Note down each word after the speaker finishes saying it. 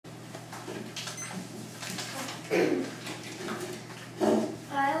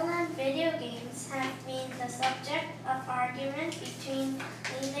Violent video games have been the subject of argument between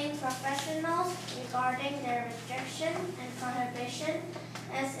leading professionals regarding their restriction and prohibition,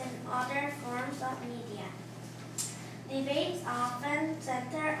 as in other forms of media. Debates often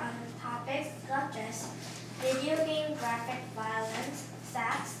center on topics such as video game graphic violence,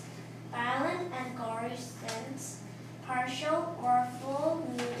 sex, violent and gory scenes, partial or full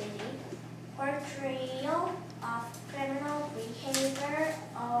nudity, portrayal of criminal behavior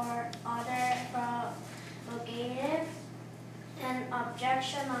or other provocative and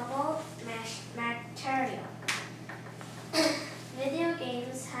objectionable material. Video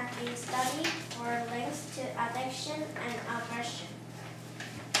games have been studied for links to addiction and aggression.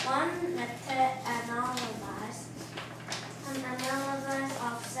 One meta-analysis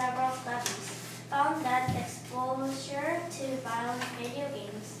of several studies found that exposure to violent video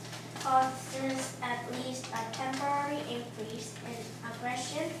games causes at least a temporary increase in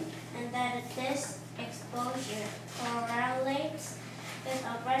aggression, and that this exposure correlates with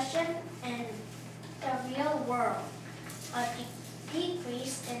aggression in the real world. A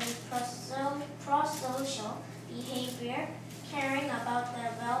decrease in prosocial behavior, caring about the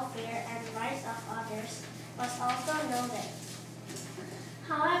welfare and rights of others, was also noted.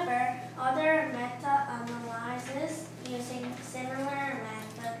 However, other meta-analyses using similar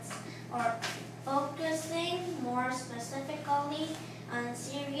methods or focusing more specifically on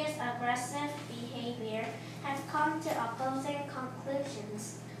serious aggressive behavior have come to opposing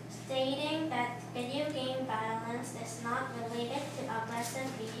conclusions, stating that video game violence is not related to aggressive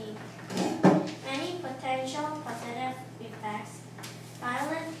behavior. Many potential positive effects,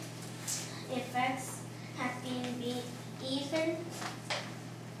 violent effects, have been even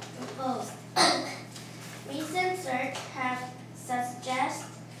proposed. Recent research have suggested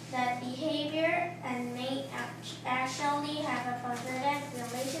that behavior and may actually have a positive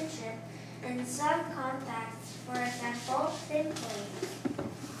relationship in some contexts. For example, simply,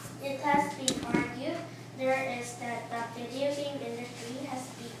 it has been argued there is that the video game industry has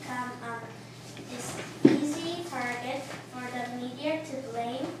become an easy target for the media to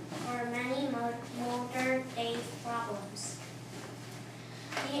blame for many modern-day problems.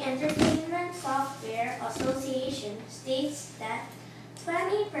 The Entertainment Software Association states that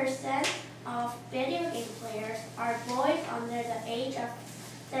 20% of video game players are boys under the age of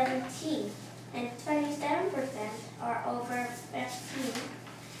 17, and 27% are over 15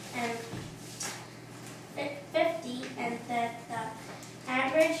 and 50, and that the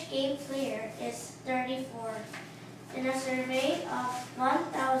average game player is 34. In a survey of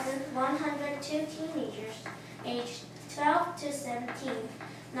 1,102 teenagers aged 12 to 17,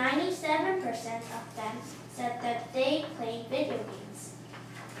 97% of them said that they played video games.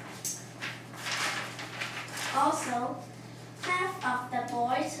 Also, half of the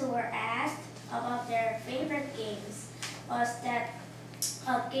boys who were asked about their favorite games was that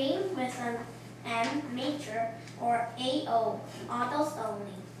a game with an M major or AO, adults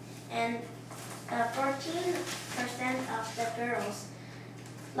only, and 14% of the girls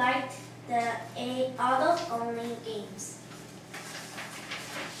liked the adults only games.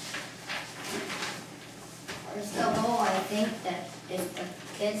 First of all, I think that if the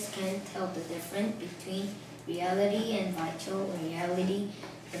kids can't tell the difference between reality and virtual reality,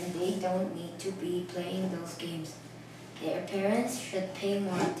 then they don't need to be playing those games. Their parents should pay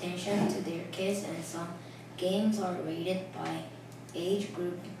more attention to their kids, and some games are rated by age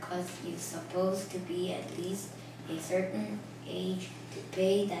group because you're supposed to be at least a certain age to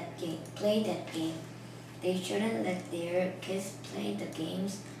play that game. They shouldn't let their kids play the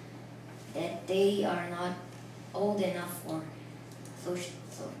games that they are not old enough for.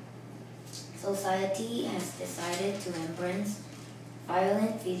 Society has decided to embrace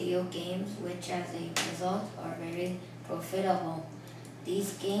violent video games, which as a result are very profitable.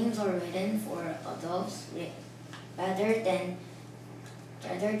 These games are written for adults rather than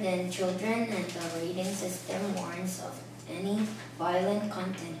children, and the rating system warns of any violent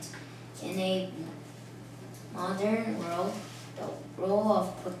content. In a modern world, the role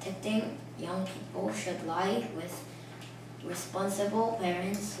of protecting young people should lie with responsible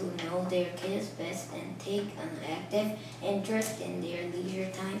parents who know their kids best and take an active interest in their leisure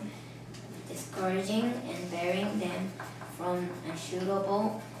time, discouraging and barring them from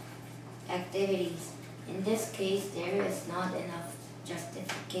unsuitable activities. In this case, there is not enough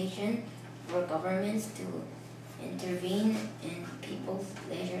justification for governments to intervene in people's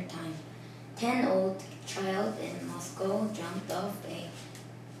leisure time. 10-year-old child in Moscow jumped off a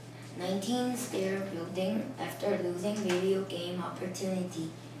 19-story building after losing video game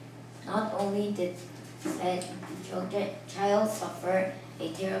opportunity. Not only did said child suffer a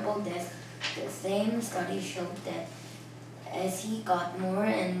terrible death, the same study showed that as he got more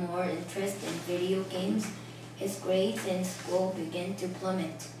and more interest in video games, his grades in school began to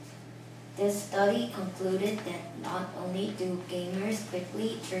plummet. This study concluded that not only do gamers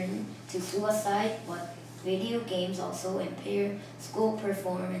quickly turn to suicide, but video games also impair school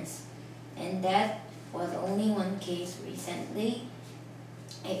performance. And that was only one case. Recently,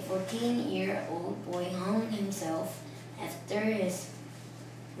 a 14-year-old boy hung himself after his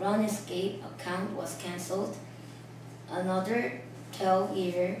RunEscape account was cancelled. Another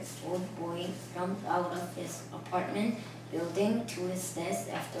 12-year-old boy jumped out of his apartment building to his death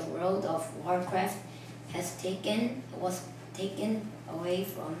after World of Warcraft was taken away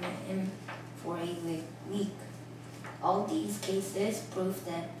from him for a week. All these cases prove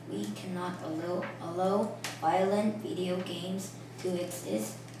that we cannot allow violent video games to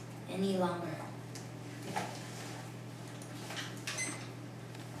exist any longer.